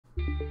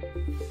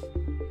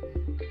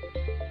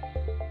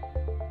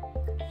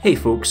Hey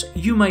folks,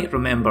 you might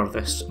remember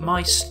this,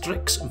 my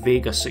STRIX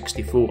Vega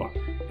 64,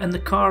 and the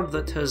card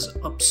that has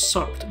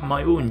usurped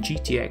my own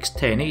GTX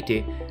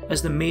 1080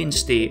 as the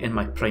mainstay in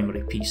my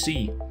primary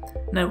PC.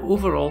 Now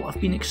overall I've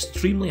been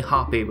extremely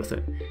happy with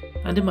it,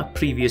 and in my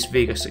previous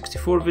Vega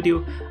 64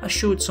 video I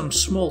showed some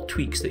small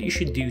tweaks that you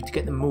should do to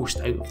get the most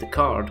out of the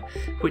card,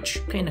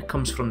 which kinda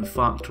comes from the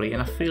factory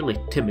in a fairly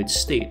timid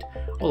state,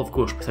 all of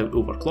course without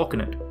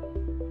overclocking it.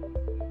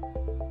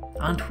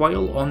 And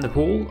while on the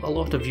whole a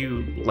lot of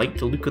you like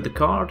the look of the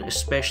card,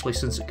 especially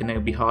since it can now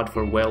be had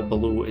for well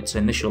below its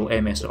initial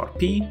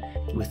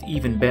MSRP, with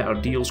even better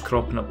deals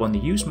cropping up on the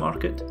used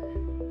market,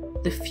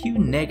 the few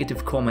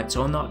negative comments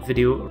on that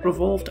video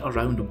revolved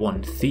around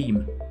one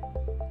theme: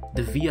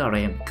 the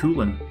VRM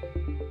cooling.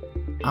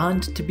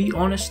 And to be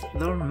honest,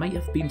 there might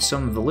have been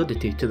some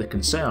validity to the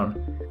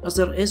concern, as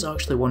there is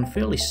actually one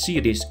fairly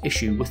serious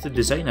issue with the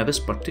design of this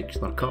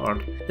particular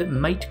card that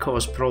might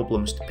cause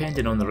problems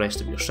depending on the rest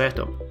of your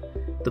setup.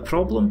 The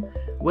problem?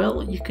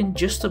 Well, you can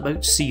just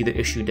about see the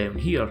issue down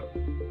here.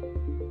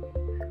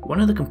 One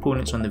of the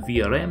components on the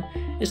VRM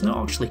is not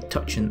actually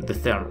touching the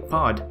thermal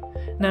pad.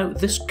 Now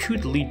this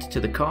could lead to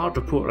the card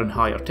reporting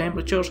higher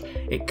temperatures,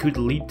 it could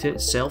lead to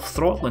it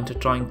self-throttling to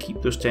try and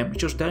keep those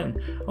temperatures down,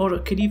 or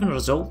it could even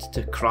result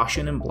to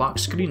crashing and black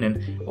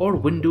screening, or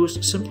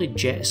Windows simply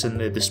jettison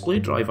the display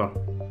driver.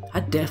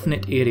 A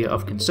definite area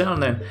of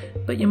concern then,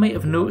 but you might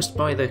have noticed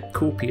by the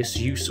copious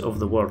use of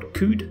the word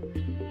could.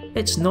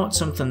 It's not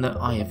something that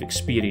I have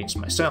experienced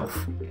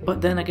myself,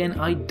 but then again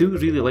I do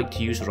really like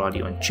to use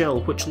Radeon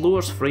Chill, which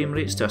lowers frame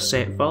rates to a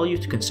set value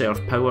to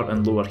conserve power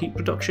and lower heat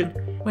production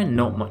when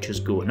not much is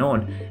going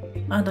on,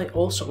 and I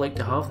also like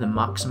to have the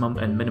maximum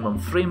and minimum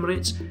frame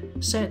rates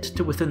set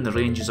to within the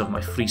ranges of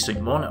my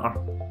FreeSync monitor,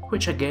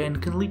 which again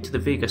can lead to the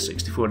Vega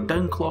 64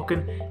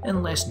 downclocking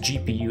in less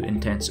GPU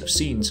intensive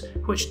scenes,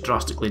 which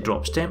drastically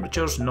drops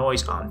temperatures,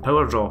 noise and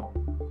power draw.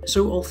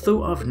 So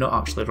although I've not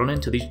actually run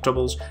into these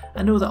troubles,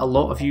 I know that a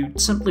lot of you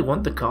simply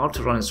want the card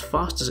to run as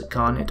fast as it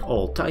can at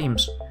all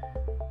times.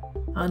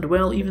 And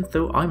well, even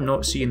though I'm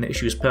not seeing the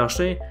issues per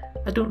se,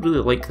 I don't really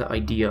like the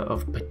idea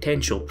of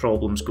potential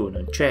problems going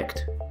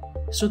unchecked.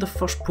 So the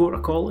first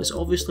protocol is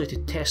obviously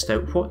to test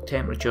out what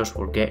temperatures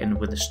we're getting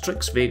when the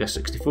STRIX Vega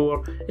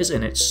 64 is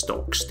in its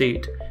stock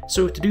state.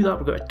 So to do that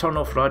we've got to turn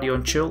off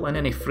Radeon Chill and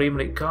any frame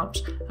rate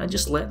caps and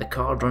just let the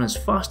card run as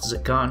fast as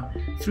it can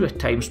through a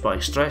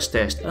TimeSpy stress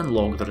test and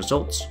log the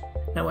results.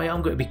 Now I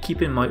am going to be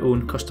keeping my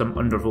own custom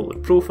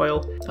undervolted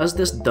profile, as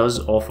this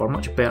does offer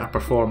much better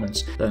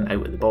performance than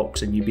out of the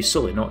box and you'd be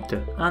silly not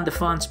to. And the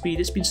fan speed,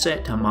 it's been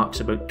set to a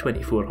max about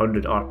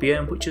 2400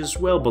 RPM, which is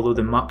well below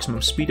the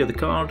maximum speed of the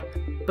card,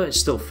 but it's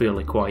still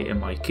fairly quiet in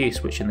my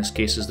case, which in this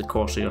case is the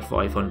Corsair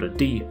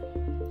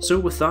 500D. So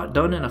with that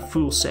done and a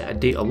full set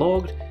of data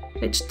logged,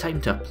 it's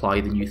time to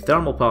apply the new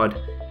thermal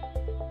pad.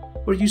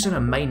 We're using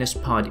a minus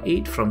pad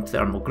 8 from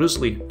Thermal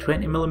Grizzly,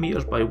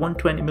 20mm by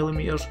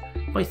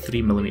 120mm by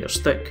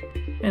 3mm thick,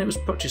 and it was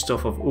purchased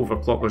off of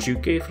Overclockers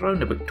UK for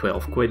around about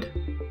 12 quid.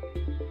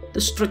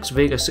 The STRIX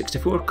Vega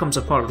 64 comes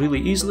apart really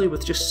easily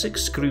with just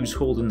 6 screws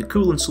holding the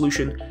cooling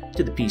solution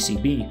to the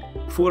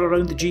PCB, 4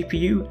 around the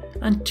GPU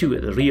and 2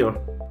 at the rear.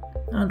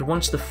 And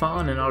once the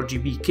fan and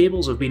RGB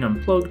cables have been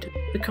unplugged,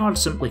 the card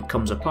simply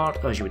comes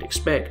apart as you would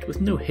expect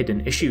with no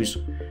hidden issues.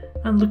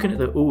 And looking at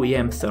the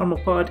OEM thermal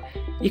pad,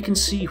 you can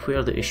see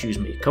where the issues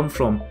may come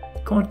from.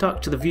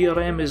 Contact to the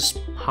VRM is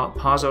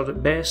haphazard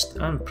at best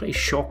and pretty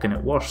shocking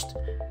at worst,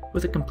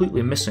 with it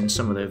completely missing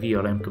some of the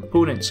VRM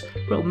components,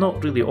 while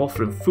not really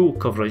offering full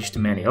coverage to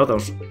many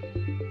others.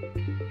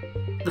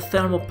 The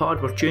thermal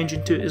pad we're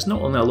changing to is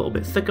not only a little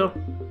bit thicker,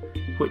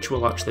 which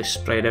will actually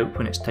spread out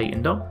when it's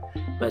tightened up,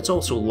 but it's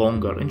also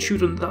longer,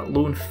 ensuring that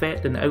lone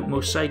FET in the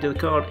outmost side of the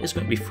card is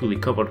going to be fully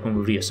covered when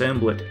we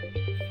reassemble it.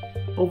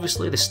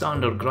 Obviously the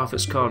standard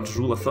graphics card's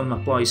rule of thumb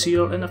applies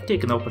here, and I've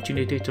taken the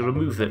opportunity to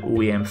remove the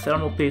OEM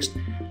thermal paste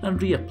and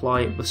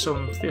reapply it with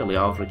some fairly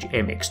average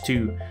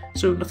MX2,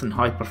 so nothing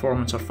high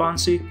performance or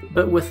fancy,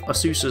 but with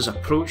Asus's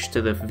approach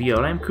to the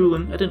VRM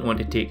cooling I didn't want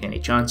to take any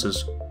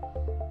chances.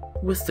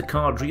 With the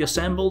card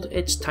reassembled,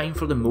 it's time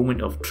for the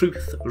moment of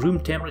truth. Room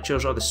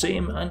temperatures are the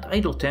same and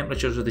idle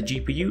temperatures of the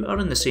GPU are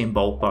in the same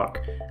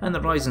ballpark, and the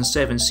Ryzen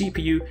 7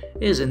 CPU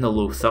is in the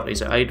low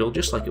 30s at idle,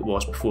 just like it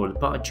was before the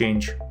pad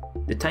change.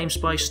 The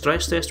TimeSpy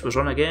stress test was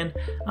run again,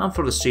 and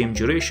for the same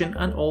duration,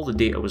 and all the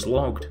data was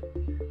logged,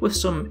 with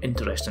some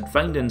interesting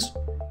findings.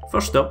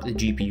 First up, the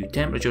GPU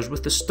temperatures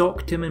with the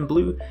stock TIM in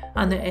blue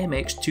and the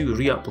MX2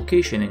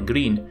 reapplication in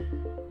green.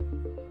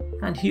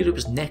 And here it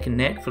was neck and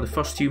neck for the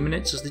first few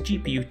minutes as the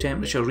GPU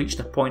temperature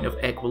reached a point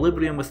of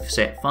equilibrium with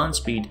set fan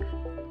speed.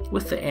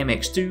 With the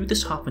MX2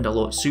 this happened a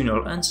lot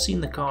sooner and seen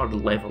the card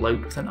level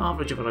out with an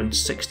average of around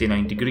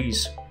 69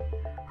 degrees.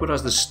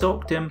 Whereas the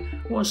stock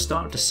TIM was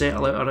starting to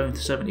settle out around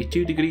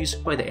 72 degrees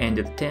by the end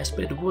of the test,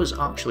 but it was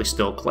actually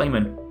still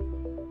climbing.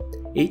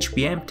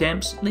 HBM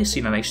temps, they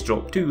seen a nice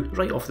drop too,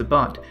 right off the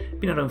bat,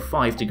 being around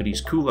 5 degrees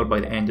cooler by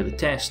the end of the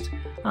test,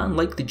 and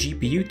like the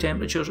GPU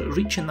temperatures,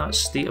 reaching that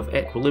state of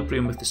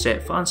equilibrium with the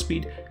set fan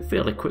speed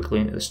fairly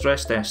quickly into the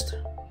stress test.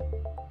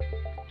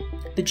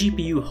 The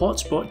GPU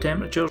hotspot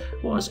temperature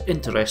was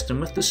interesting,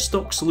 with the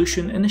stock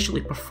solution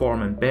initially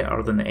performing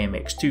better than the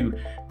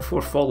MX2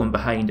 before falling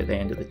behind at the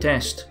end of the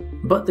test.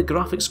 But the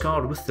graphics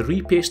card with the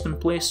repaste in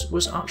place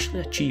was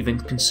actually achieving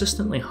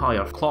consistently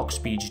higher clock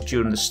speeds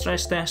during the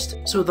stress test,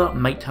 so that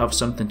might have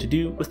something to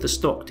do with the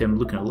stock TIM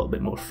looking a little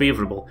bit more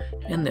favourable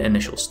in the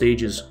initial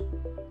stages.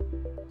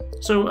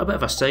 So a bit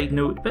of a side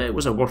note, but it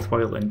was a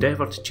worthwhile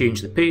endeavour to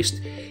change the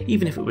paste,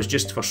 even if it was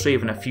just for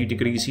saving a few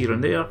degrees here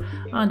and there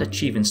and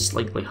achieving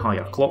slightly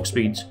higher clock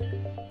speeds.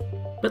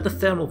 But the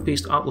thermal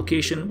paste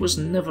application was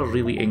never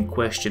really in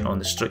question on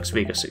the STRIX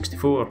Vega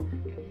 64,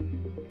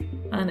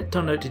 and it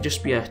turned out to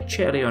just be a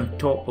cherry on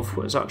top of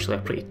what is actually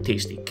a pretty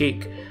tasty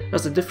cake,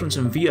 as the difference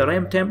in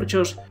VRM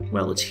temperatures,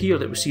 well, it's here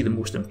that we see the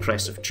most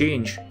impressive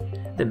change.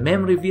 The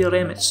memory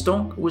VRM at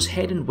stock was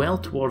heading well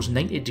towards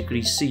 90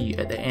 degrees C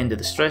at the end of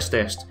the stress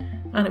test,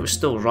 and it was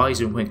still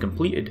rising when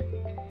completed.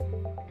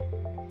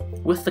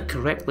 With the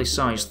correctly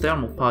sized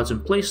thermal pads in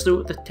place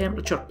though, the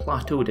temperature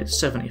plateaued at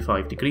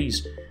 75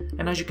 degrees,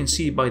 and as you can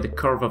see by the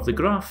curve of the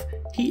graph,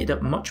 heated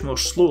up much more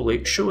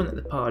slowly, showing that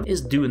the pad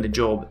is doing the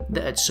job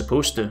that it's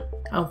supposed to.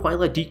 And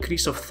while a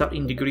decrease of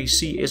 13 degrees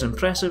C is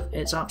impressive,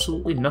 it's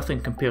absolutely nothing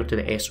compared to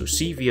the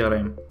SoC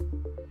VRM.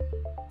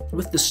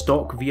 With the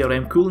stock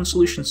VRM cooling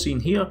solution seen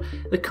here,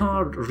 the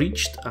card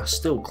reached a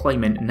still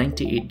climbing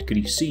 98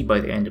 degrees C by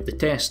the end of the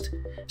test,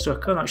 so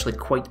I can't actually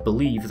quite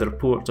believe the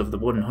reports of the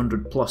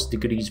 100 plus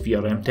degrees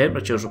VRM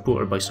temperatures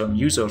reported by some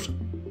users.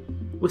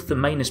 With the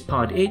minus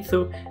pad 8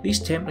 though, these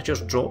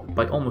temperatures dropped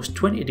by almost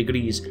 20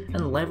 degrees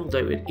and levelled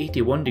out at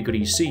 81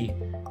 degrees C,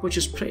 which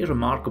is pretty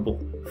remarkable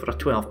for a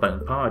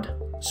 12-pound pad.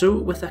 So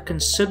with a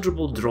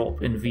considerable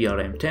drop in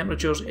VRM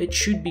temperatures, it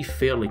should be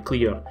fairly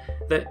clear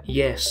that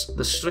yes,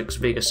 the STRIX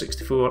Vega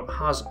 64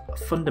 has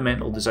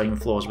fundamental design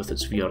flaws with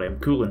its VRM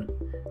cooling,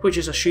 which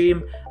is a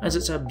shame as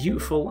it's a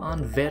beautiful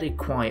and very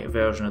quiet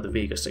version of the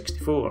Vega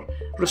 64,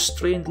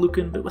 restrained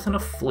looking but with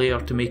enough flair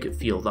to make it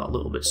feel that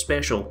little bit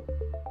special.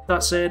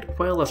 That said,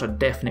 while there's a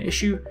definite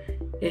issue,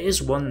 it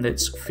is one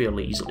that's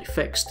fairly easily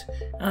fixed,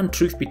 and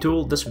truth be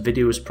told, this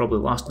video is probably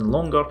lasting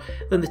longer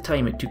than the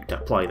time it took to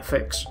apply the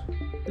fix.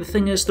 The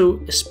thing is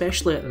though,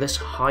 especially at this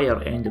higher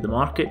end of the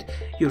market,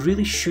 you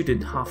really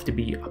shouldn't have to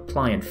be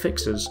applying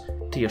fixes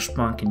to your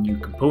spanking new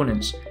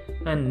components,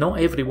 and not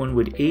everyone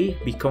would A,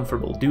 be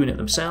comfortable doing it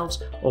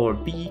themselves, or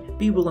B,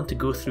 be willing to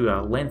go through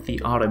a lengthy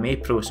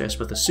RMA process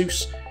with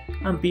Asus,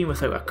 and being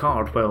without a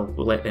card while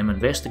we let them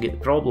investigate the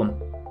problem.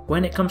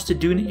 When it comes to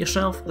doing it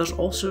yourself, there's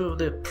also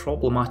the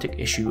problematic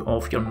issue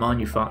of your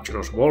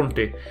manufacturer's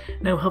warranty.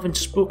 Now, having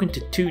spoken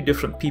to two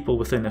different people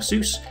within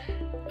Asus,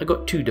 I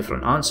got two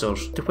different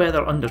answers to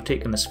whether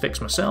undertaking this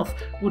fix myself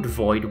would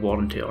void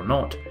warranty or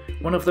not.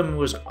 One of them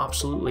was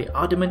absolutely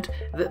adamant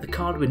that the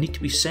card would need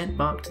to be sent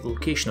back to the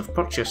location of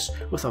purchase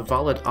with a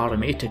valid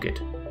RMA ticket,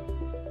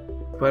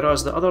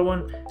 whereas the other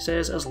one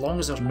says as long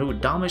as there's no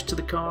damage to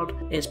the card,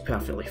 it's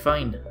perfectly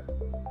fine.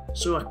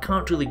 So I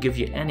can't really give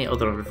you any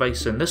other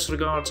advice in this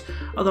regards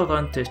other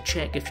than to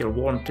check if your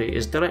warranty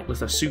is direct with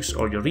Asus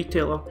or your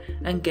retailer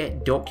and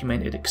get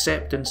documented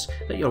acceptance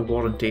that your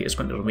warranty is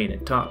going to remain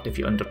intact if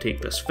you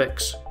undertake this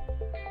fix.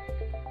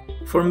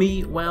 For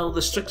me, well, the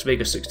STRIX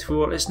Vega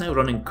 64 is now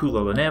running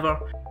cooler than ever,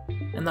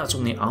 and that's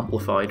only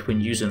amplified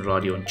when using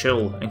Radeon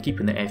Chill and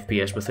keeping the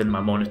FPS within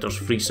my monitor's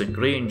FreeSync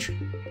range.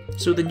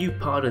 So the new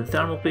pad and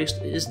thermal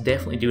paste is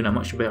definitely doing a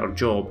much better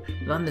job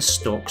than the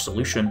stock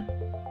solution.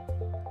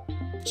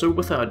 So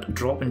with a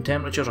drop in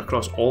temperatures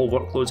across all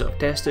workloads I've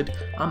tested,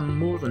 I'm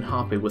more than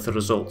happy with the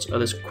results of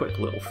this quick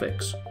little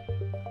fix.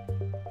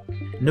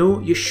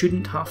 No, you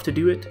shouldn't have to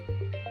do it,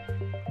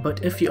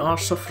 but if you are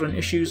suffering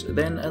issues,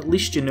 then at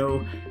least you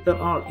know there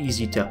are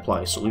easy to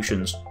apply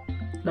solutions.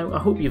 Now, I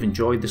hope you've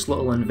enjoyed this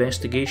little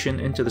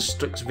investigation into the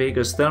STRIX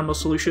Vega's thermal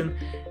solution.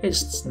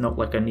 It's not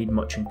like I need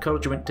much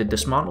encouragement to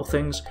dismantle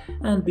things,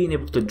 and being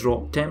able to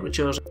drop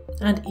temperatures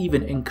and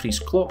even increase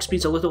clock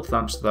speeds a little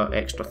thanks to that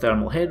extra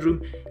thermal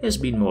headroom has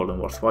been more than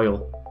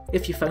worthwhile.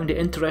 If you found it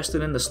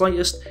interesting in the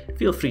slightest,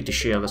 feel free to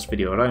share this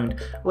video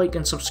around, like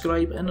and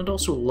subscribe, and I'd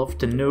also love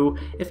to know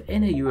if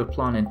any of you are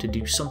planning to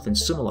do something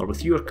similar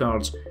with your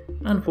cards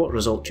and what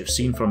results you've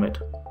seen from it.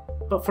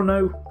 But for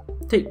now,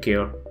 take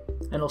care,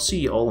 and I'll see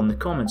you all in the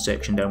comments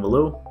section down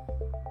below,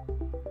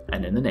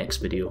 and in the next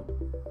video.